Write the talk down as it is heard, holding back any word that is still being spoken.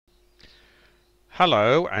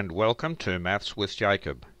Hello and welcome to Maths with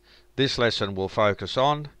Jacob. This lesson will focus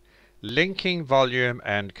on linking volume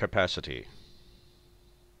and capacity.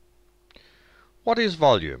 What is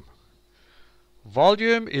volume?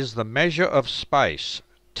 Volume is the measure of space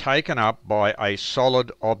taken up by a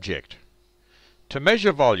solid object. To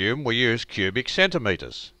measure volume we use cubic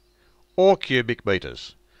centimetres or cubic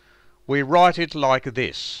metres. We write it like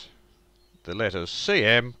this, the letters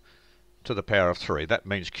cm to the power of 3, that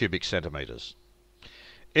means cubic centimetres.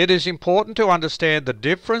 It is important to understand the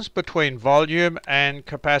difference between volume and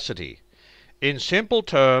capacity. In simple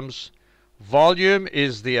terms, volume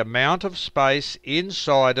is the amount of space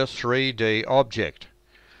inside a 3D object.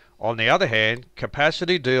 On the other hand,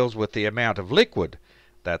 capacity deals with the amount of liquid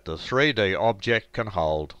that the 3D object can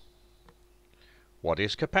hold. What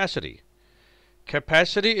is capacity?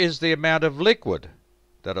 Capacity is the amount of liquid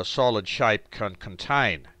that a solid shape can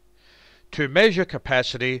contain. To measure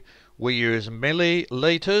capacity, we use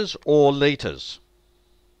millilitres or litres.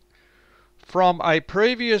 From a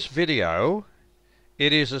previous video,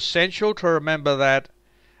 it is essential to remember that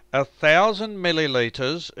 1,000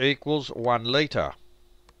 millilitres equals 1 litre.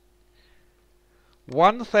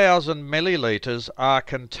 1,000 millilitres are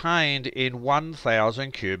contained in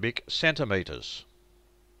 1,000 cubic centimetres.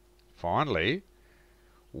 Finally,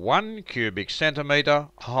 1 cubic centimetre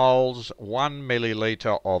holds 1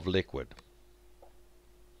 millilitre of liquid.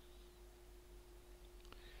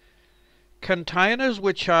 Containers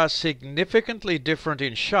which are significantly different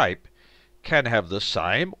in shape can have the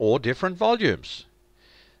same or different volumes.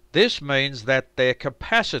 This means that their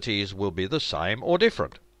capacities will be the same or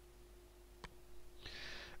different.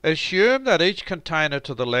 Assume that each container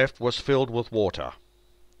to the left was filled with water.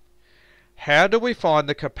 How do we find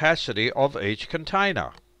the capacity of each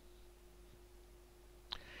container?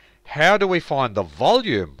 How do we find the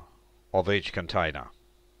volume of each container?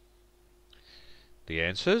 The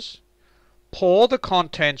answers: pour the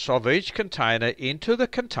contents of each container into the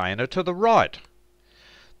container to the right.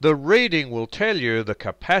 The reading will tell you the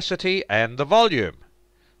capacity and the volume.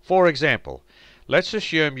 For example, let's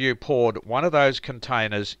assume you poured one of those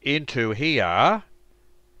containers into here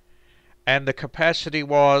and the capacity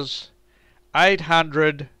was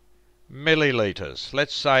 800 millilitres.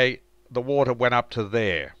 Let's say the water went up to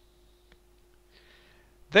there.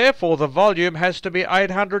 Therefore, the volume has to be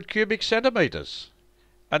 800 cubic centimetres.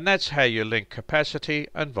 And that's how you link capacity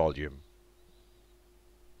and volume.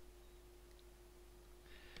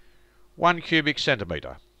 1 cubic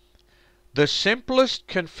centimetre. The simplest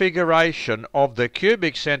configuration of the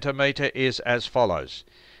cubic centimetre is as follows.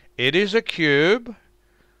 It is a cube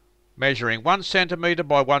measuring 1 centimetre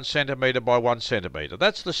by 1 centimetre by 1 centimetre.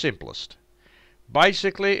 That's the simplest.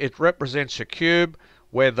 Basically, it represents a cube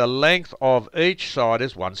where the length of each side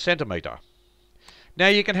is 1 centimetre. Now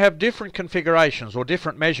you can have different configurations or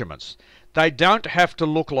different measurements. They don't have to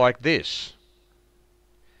look like this.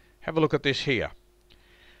 Have a look at this here.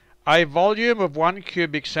 A volume of 1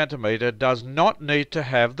 cubic centimetre does not need to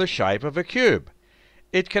have the shape of a cube.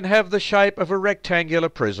 It can have the shape of a rectangular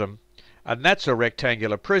prism, and that's a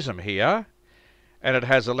rectangular prism here, and it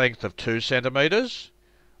has a length of 2 centimetres,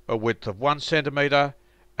 a width of 1 centimetre,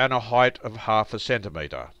 and a height of half a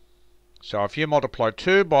centimetre. So if you multiply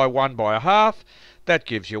 2 by 1 by a half, that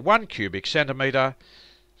gives you 1 cubic centimetre.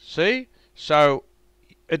 See? So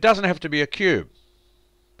it doesn't have to be a cube,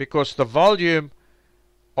 because the volume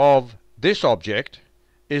of this object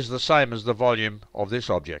is the same as the volume of this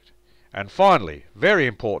object. And finally, very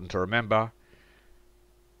important to remember,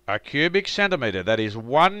 a cubic centimetre, that is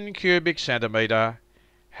 1 cubic centimetre,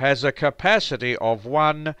 has a capacity of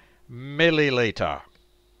 1 millilitre.